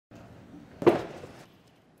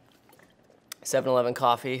7-Eleven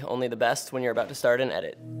coffee, only the best when you're about to start an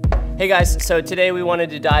edit. Hey guys, so today we wanted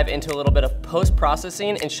to dive into a little bit of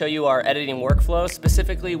post-processing and show you our editing workflow,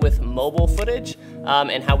 specifically with mobile footage,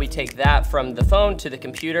 and how we take that from the phone to the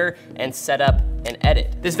computer and set up and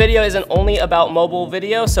edit. This video isn't only about mobile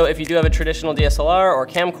video, so if you do have a traditional DSLR or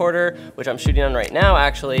camcorder, which I'm shooting on right now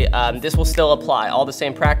actually, this will still apply, all the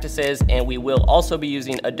same practices, and we will also be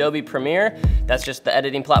using Adobe Premiere. That's just the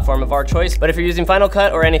editing platform of our choice. But if you're using Final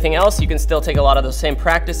Cut or anything else, you can still take a lot of those same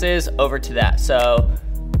practices over to that. So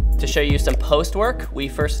to show you some post work, we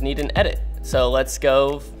first need an edit. So let's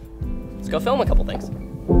go film a couple things.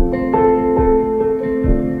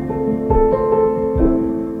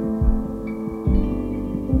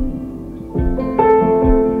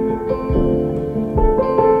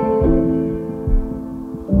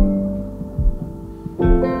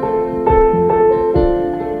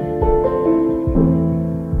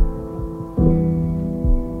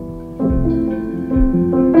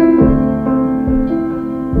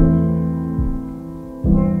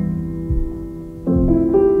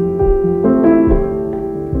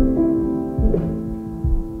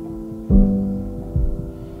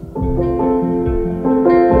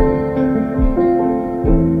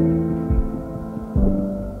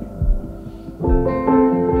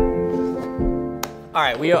 All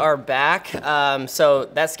right, we are back. So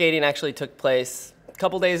that skating actually took place a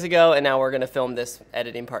couple days ago, and now we're gonna film this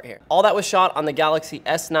editing part here. All that was shot on the Galaxy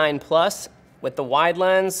S9 Plus with the wide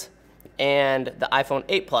lens and the iPhone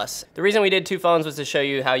 8 Plus. The reason we did two phones was to show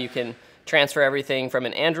you how you can transfer everything from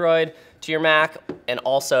an Android to your Mac and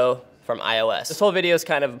also from iOS. This whole video is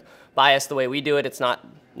kind of biased the way we do it. It's not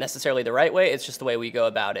necessarily the right way, it's just the way we go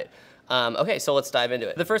about it. Okay, so let's dive into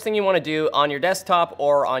it. The first thing you want to do on your desktop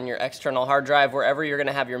or on your external hard drive, wherever you're going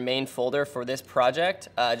to have your main folder for this project,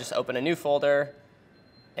 just open a new folder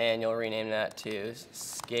and you'll rename that to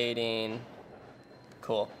skating.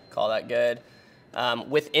 Cool, call that good.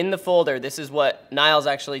 Within the folder, this is what Niles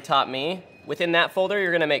actually taught me. Within that folder,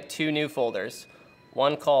 you're going to make two new folders.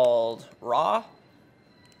 One called Raw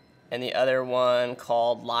and the other one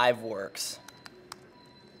called LiveWorks.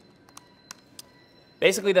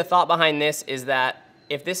 Basically, the thought behind this is that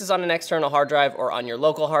if this is on an external hard drive or on your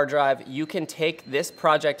local hard drive, you can take this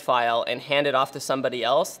project file and hand it off to somebody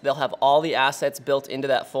else. They'll have all the assets built into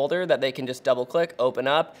that folder that they can just double click, open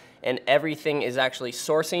up, and everything is actually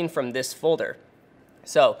sourcing from this folder.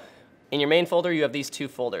 So in your main folder, you have these two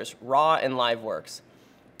folders, Raw and LiveWorks.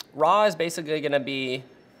 Raw is basically gonna be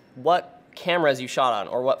what cameras you shot on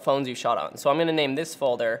or what phones you shot on. So I'm gonna name this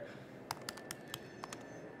folder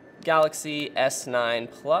Galaxy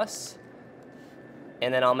S9 Plus,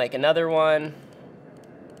 and then I'll make another one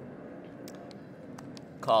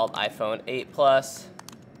called iPhone 8 Plus,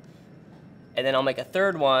 and then I'll make a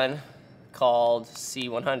third one called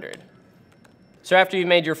C100. So after you've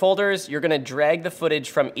made your folders, you're gonna drag the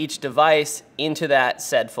footage from each device into that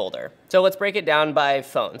said folder. So let's break it down by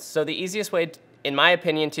phones. So the easiest way, in my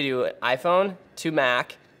opinion, to do iPhone to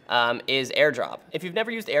Mac is AirDrop. If you've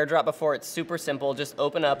never used AirDrop before, it's super simple. Just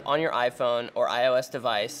open up on your iPhone or iOS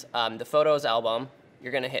device the Photos album.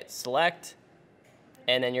 You're gonna hit select,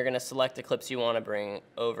 and then you're gonna select the clips you wanna bring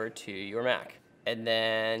over to your Mac. And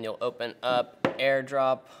then you'll open up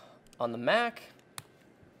AirDrop on the Mac,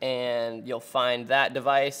 and you'll find that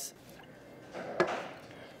device.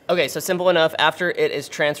 Okay, so simple enough. After it is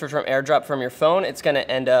transferred from AirDrop from your phone, it's gonna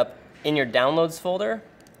end up in your Downloads folder.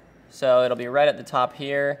 So it'll be right at the top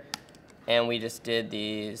here, and we just did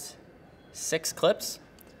these 6 clips.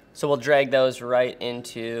 So we'll drag those right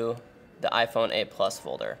into the iPhone 8 Plus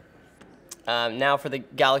folder. Now for the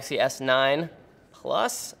Galaxy S9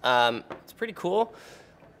 Plus, it's pretty cool.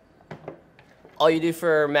 All you do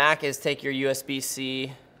for Mac is take your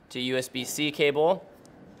USB-C to USB-C cable,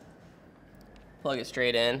 plug it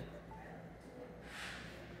straight in,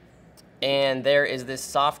 and there is this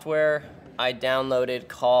software I downloaded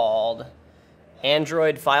called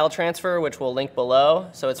Android File Transfer, which we'll link below.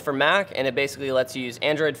 So it's for Mac, and it basically lets you use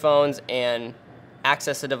Android phones and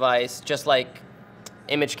access a device just like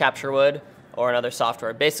Image Capture would or another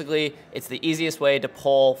software. Basically, it's the easiest way to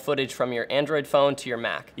pull footage from your Android phone to your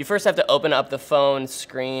Mac. You first have to open up the phone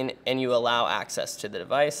screen and you allow access to the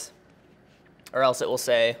device, or else it will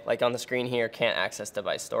say, like on the screen here, can't access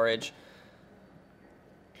device storage.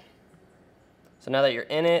 So now that you're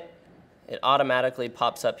in it, it automatically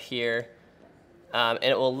pops up here, and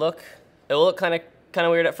it will look kind of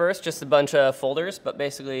weird at first, just a bunch of folders, but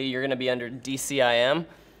basically you're gonna be under DCIM,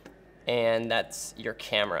 and that's your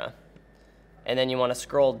camera. And then you wanna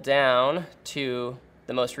scroll down to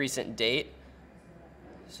the most recent date.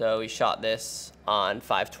 So we shot this on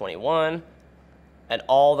 5/21, and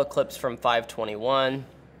all the clips from 521.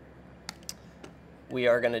 We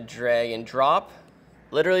are gonna drag and drop,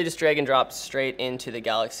 literally just drag and drop straight into the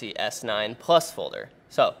Galaxy S9 Plus folder.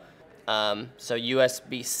 So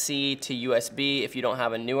USB-C to USB if you don't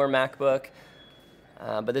have a newer MacBook,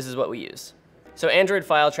 but this is what we use. So Android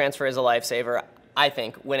file transfer is a lifesaver, I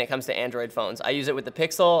think, when it comes to Android phones. I use it with the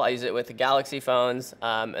Pixel, I use it with the Galaxy phones,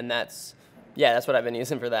 and that's what I've been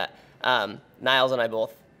using for that. Niles and I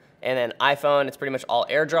both. And then iPhone, it's pretty much all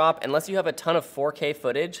AirDrop. Unless you have a ton of 4K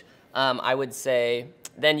footage, I would say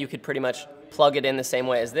then you could pretty much plug it in the same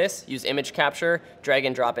way as this, use image capture, drag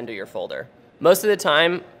and drop into your folder. Most of the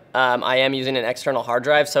time, I am using an external hard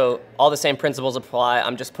drive, so all the same principles apply.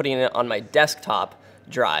 I'm just putting it on my desktop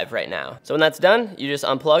drive right now. So when that's done, you just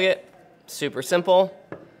unplug it, super simple,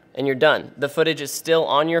 and you're done. The footage is still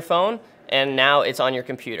on your phone, and now it's on your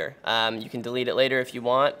computer. You can delete it later if you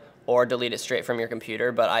want, or delete it straight from your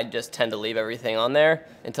computer, but I just tend to leave everything on there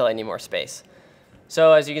until I need more space.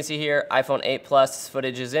 So as you can see here, iPhone 8 Plus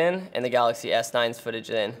footage is in, and the Galaxy S9's footage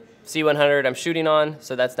is in. C100 I'm shooting on,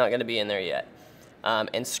 so that's not gonna be in there yet.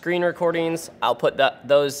 And screen recordings, I'll put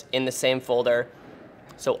those in the same folder,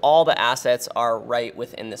 so all the assets are right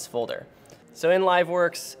within this folder. So in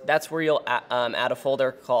LiveWorks, that's where you'll add a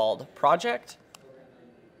folder called Project.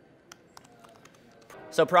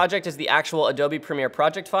 So Project is the actual Adobe Premiere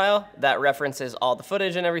project file that references all the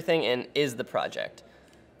footage and everything and is the project.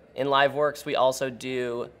 In LiveWorks, we also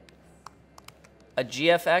do a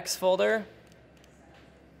GFX folder,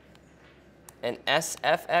 an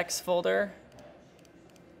SFX folder,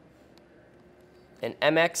 an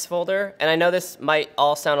MX folder, and I know this might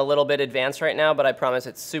all sound a little bit advanced right now, but I promise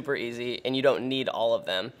it's super easy and you don't need all of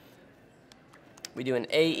them. We do an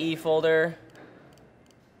AE folder.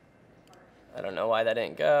 I don't know why that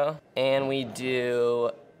didn't go. And we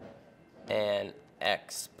do an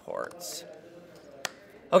exports.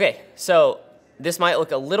 Okay, so this might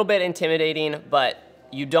look a little bit intimidating, but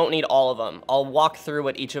you don't need all of them. I'll walk through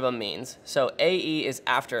what each of them means. So AE is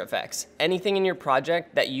After Effects. Anything in your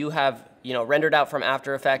project that you have rendered out from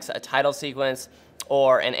After Effects, a title sequence,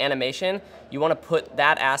 or an animation, you want to put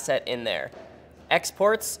that asset in there.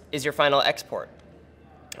 Exports is your final export.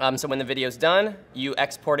 So when the video's done, you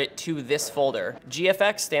export it to this folder.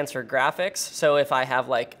 GFX stands for graphics. So if I have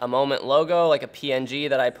like a moment logo, like a PNG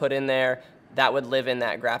that I put in there, that would live in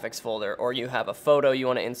that graphics folder. Or you have a photo you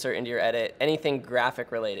want to insert into your edit, anything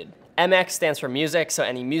graphic related. MX stands for music, so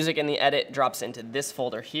any music in the edit drops into this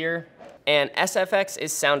folder here. And SFX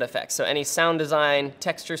is sound effects, so any sound design,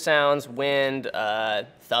 texture sounds, wind,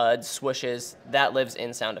 thuds, swooshes, that lives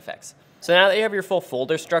in sound effects. So now that you have your full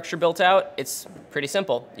folder structure built out, it's pretty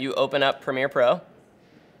simple. You open up Premiere Pro.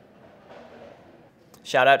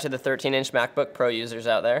 Shout out to the 13-inch MacBook Pro users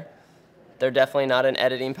out there. They're definitely not an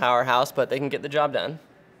editing powerhouse, but they can get the job done.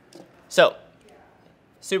 So,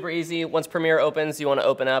 super easy. Once Premiere opens, you want to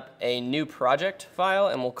open up a new project file,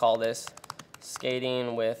 and we'll call this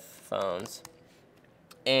Skating with Phones.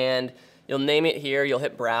 And you'll name it here. You'll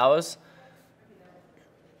hit Browse.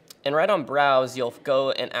 And right on Browse, you'll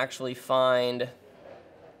go and actually find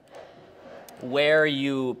where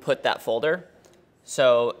you put that folder.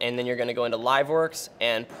 So, and then you're going to go into LiveWorks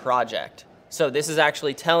and Project. So this is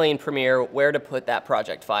actually telling Premiere where to put that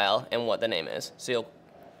project file and what the name is. So you'll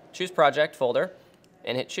choose Project folder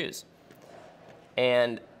and hit Choose.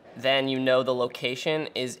 And then you know the location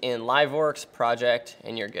is in LiveWorks Project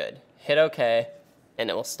and you're good. Hit OK and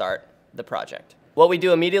it will start the project. What we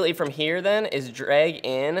do immediately from here then is drag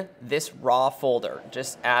in this raw folder,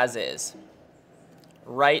 just as is,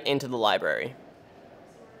 right into the library.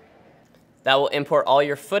 That will import all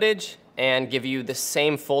your footage and give you the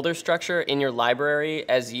same folder structure in your library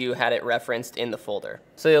as you had it referenced in the folder.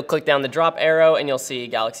 So you'll click down the drop arrow and you'll see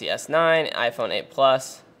Galaxy S9, iPhone 8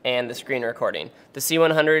 Plus, and the screen recording. The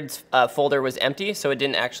C100's folder was empty, so it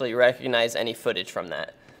didn't actually recognize any footage from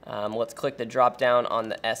that. Let's click the drop down on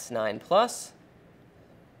the S9 Plus.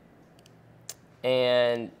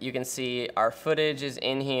 And you can see our footage is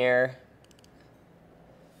in here.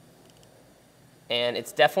 And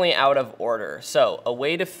it's definitely out of order. So a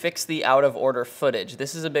way to fix the out of order footage.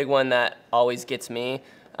 This is a big one that always gets me.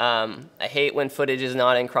 I hate when footage is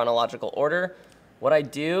not in chronological order. What I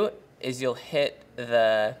do is you'll hit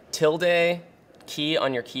the tilde key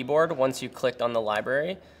on your keyboard once you clicked on the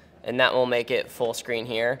library, and that will make it full screen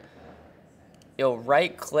here. You'll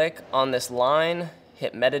right click on this line,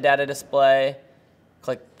 hit metadata display,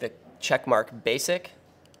 click the checkmark basic.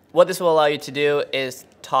 What this will allow you to do is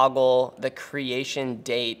toggle the creation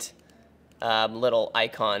date little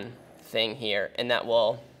icon thing here, and that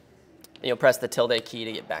will, press the tilde key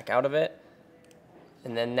to get back out of it.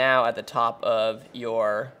 And then now at the top of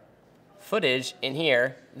your footage in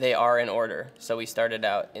here, they are in order. So we started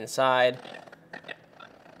out inside,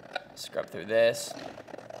 scrub through this.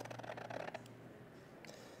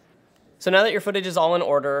 So now that your footage is all in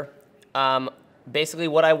order, basically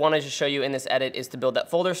what I wanted to show you in this edit is to build that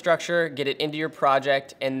folder structure, get it into your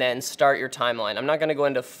project, and then start your timeline. I'm not gonna go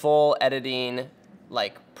into full editing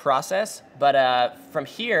process, but from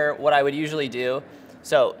here, what I would usually do,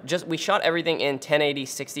 so we shot everything in 1080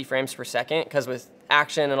 60 frames per second, because with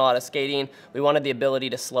action and a lot of skating, we wanted the ability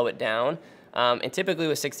to slow it down. And typically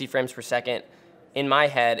with 60 frames per second, in my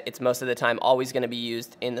head, it's most of the time always gonna be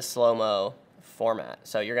used in the slow-mo format.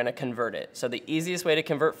 So you're gonna convert it. So the easiest way to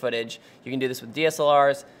convert footage, you can do this with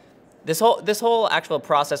DSLRs. This whole actual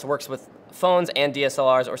process works with phones and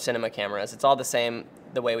DSLRs or cinema cameras. It's all the same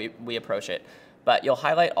the way we approach it. But you'll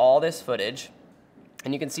highlight all this footage,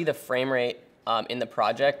 and you can see the frame rate in the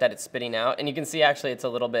project that it's spitting out. And you can see actually it's a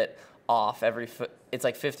little bit off. It's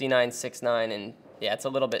like 59.69, and yeah, it's a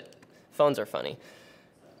little bit, phones are funny.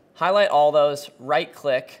 Highlight all those, right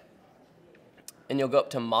click, and you'll go up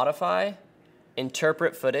to Modify,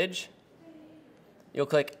 Interpret Footage. You'll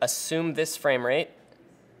click Assume this frame rate,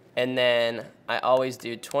 and then I always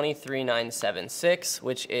do 23.976,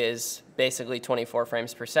 which is basically 24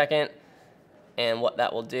 frames per second. And what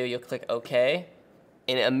that will do, you'll click OK,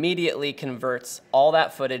 and it immediately converts all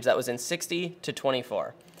that footage that was in 60 to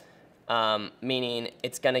 24, meaning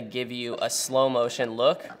it's going to give you a slow motion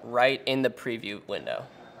look right in the preview window.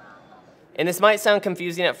 And this might sound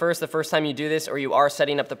confusing at first, the first time you do this or you are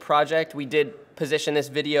setting up the project. We did position this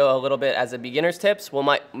video a little bit as a beginner's tips. We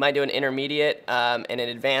might do an intermediate and an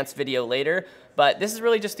advanced video later, but this is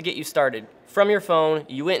really just to get you started. From your phone,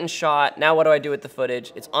 you went and shot, now what do I do with the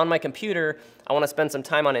footage? It's on my computer, I wanna spend some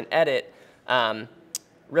time on an edit,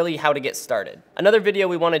 really how to get started. Another video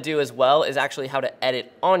we wanna do as well is actually how to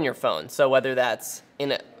edit on your phone. So whether that's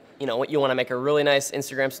in a, you want to make a really nice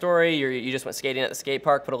Instagram story, you just went skating at the skate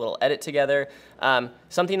park, put a little edit together,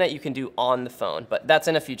 something that you can do on the phone, but that's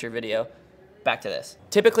in a future video. Back to this.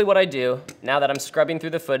 Typically what I do, now that I'm scrubbing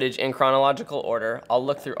through the footage in chronological order, I'll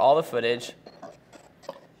look through all the footage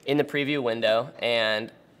in the preview window,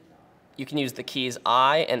 and you can use the keys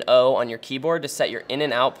I and O on your keyboard to set your in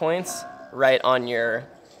and out points right on your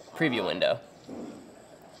preview window.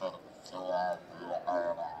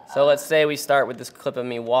 So let's say we start with this clip of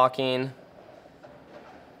me walking,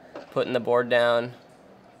 putting the board down,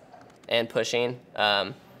 and pushing.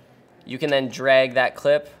 You can then drag that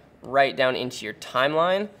clip right down into your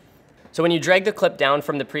timeline. So when you drag the clip down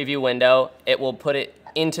from the preview window, it will put it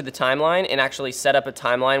into the timeline and actually set up a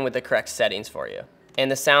timeline with the correct settings for you.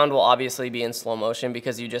 And the sound will obviously be in slow motion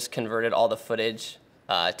because you just converted all the footage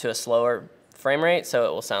to a slower frame rate, so it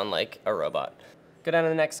will sound like a robot. Go down to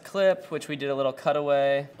the next clip, which we did a little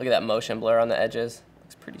cutaway. Look at that motion blur on the edges.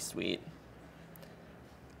 Looks pretty sweet.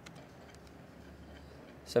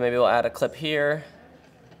 So maybe we'll add a clip here.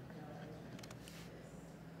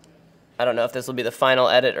 I don't know if this will be the final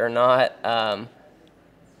edit or not.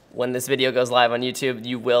 When this video goes live on YouTube,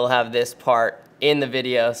 you will have this part in the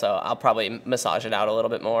video, so I'll probably massage it out a little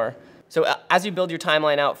bit more. So as you build your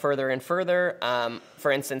timeline out further and further,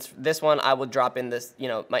 for instance, this one, I will drop in this,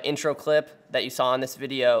 my intro clip that you saw in this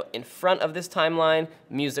video in front of this timeline.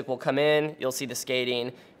 Music will come in, you'll see the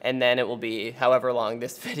skating, and then it will be however long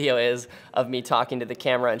this video is of me talking to the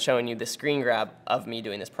camera and showing you the screen grab of me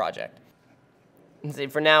doing this project. And see,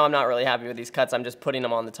 for now, I'm not really happy with these cuts. I'm just putting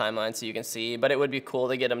them on the timeline so you can see, but it would be cool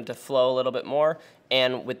to get them to flow a little bit more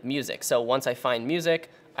and with music. So once I find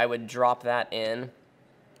music, I would drop that in.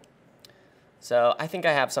 So I think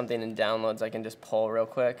I have something in downloads I can just pull real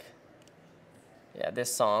quick. Yeah,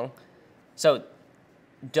 this song. So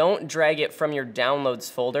don't drag it from your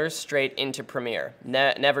downloads folder straight into Premiere.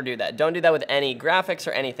 Never do that. Don't do that with any graphics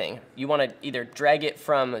or anything. You want to either drag it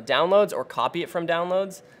from downloads or copy it from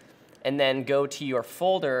downloads, and then go to your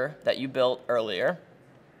folder that you built earlier.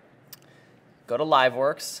 Go to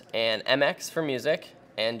LiveWorks and MX for music,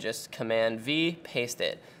 and just Command V, paste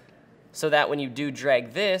it. So that when you do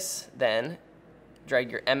drag this, then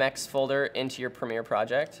drag your MX folder into your Premiere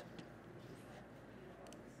project.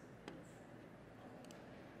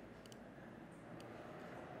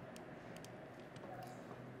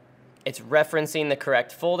 It's referencing the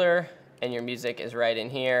correct folder, and your music is right in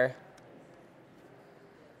here.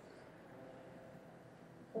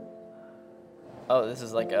 Oh, this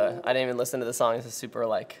is like I didn't even listen to the song. This is super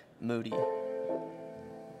like moody.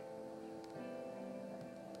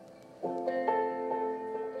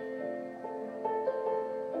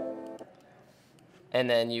 And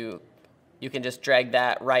then you can just drag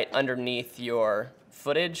that right underneath your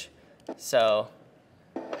footage. So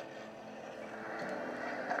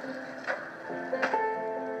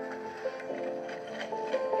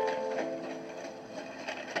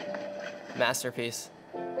Masterpiece.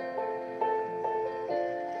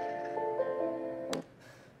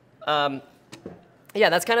 Yeah,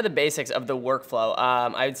 that's kind of the basics of the workflow.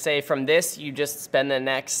 I would say from this, you just spend the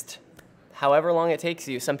next however long it takes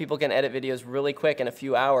you. Some people can edit videos really quick in a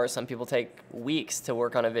few hours. Some people take weeks to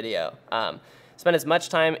work on a video. Spend as much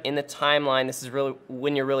time in the timeline. This is really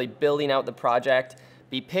when you're really building out the project.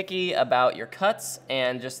 Be picky about your cuts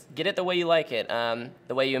and just get it the way you like it,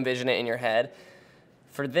 the way you envision it in your head.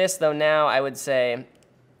 For this, though, now I would say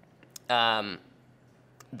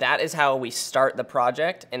that is how we start the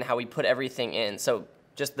project and how we put everything in. So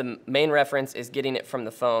just the main reference is getting it from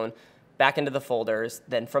the phone back into the folders,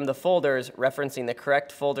 then from the folders, referencing the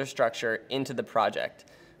correct folder structure into the project.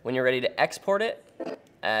 When you're ready to export it,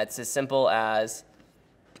 it's as simple as,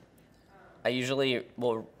 I usually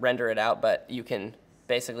will render it out, but you can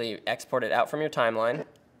basically export it out from your timeline.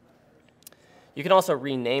 You can also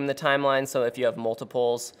rename the timeline, so if you have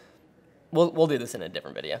multiples, we'll do this in a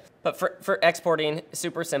different video. But for exporting,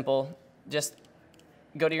 super simple. Just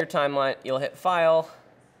go to your timeline, you'll hit File,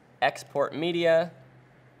 Export Media.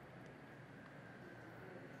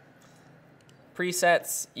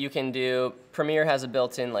 Presets, you can do, Premiere has a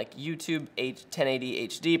built-in like YouTube 1080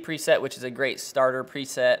 HD preset, which is a great starter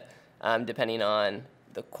preset depending on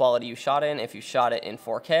the quality you shot in. If you shot it in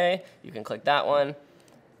 4K, you can click that one,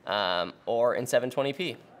 or in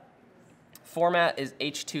 720p. Format is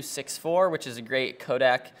H.264, which is a great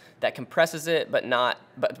codec that compresses it,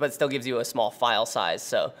 but still gives you a small file size.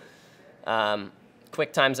 So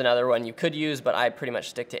QuickTime's another one you could use, but I pretty much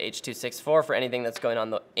stick to H.264 for anything that's going on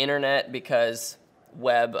the internet because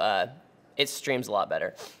web, it streams a lot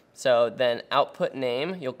better. So then output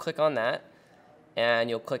name, you'll click on that, and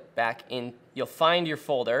you'll click back in, you'll find your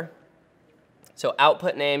folder. So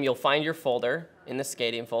output name, you'll find your folder in the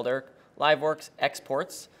skating folder, LiveWorks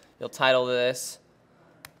exports. You'll title this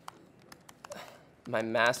my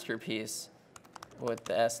masterpiece with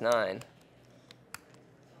the S9.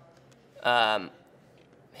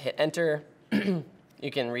 Hit enter.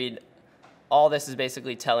 You can read, all this is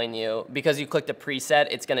basically telling you, because you clicked a preset,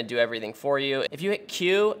 it's gonna do everything for you. If you hit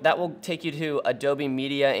Q, that will take you to Adobe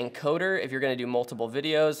Media Encoder if you're gonna do multiple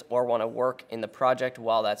videos or wanna work in the project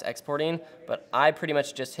while that's exporting, but I pretty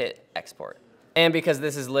much just hit export. And because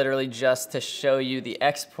this is literally just to show you the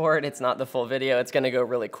export, it's not the full video, it's gonna go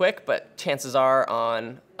really quick, but chances are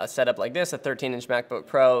on a setup like this, a 13-inch MacBook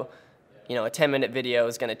Pro, you know, a 10-minute video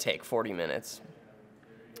is gonna take 40 minutes.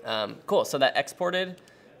 Cool, so that exported,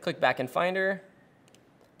 click back in Finder,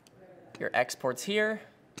 your export's here,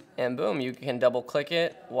 and boom, you can double click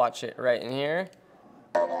it, watch it right in here.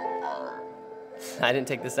 I didn't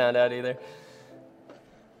take the sound out either.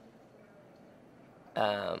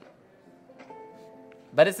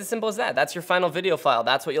 But it's as simple as that. That's your final video file.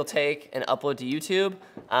 That's what you'll take and upload to YouTube.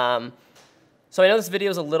 So I know this video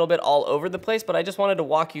is a little bit all over the place, but I just wanted to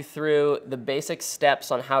walk you through the basic steps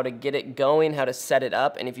on how to get it going, how to set it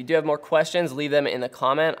up. And if you do have more questions, leave them in the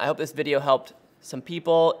comment. I hope this video helped some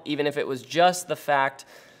people, even if it was just the fact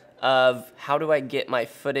of how do I get my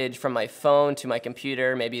footage from my phone to my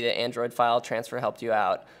computer. Maybe the Android file transfer helped you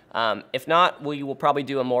out. If not, we will probably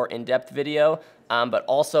do a more in-depth video, but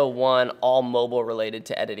also one all mobile related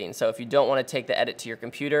to editing. So if you don't want to take the edit to your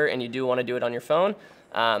computer and you do want to do it on your phone,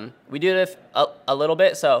 we do this a little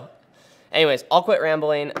bit. So anyways, I'll quit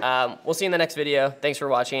rambling. We'll see you in the next video. Thanks for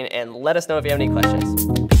watching, and let us know if you have any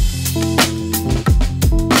questions.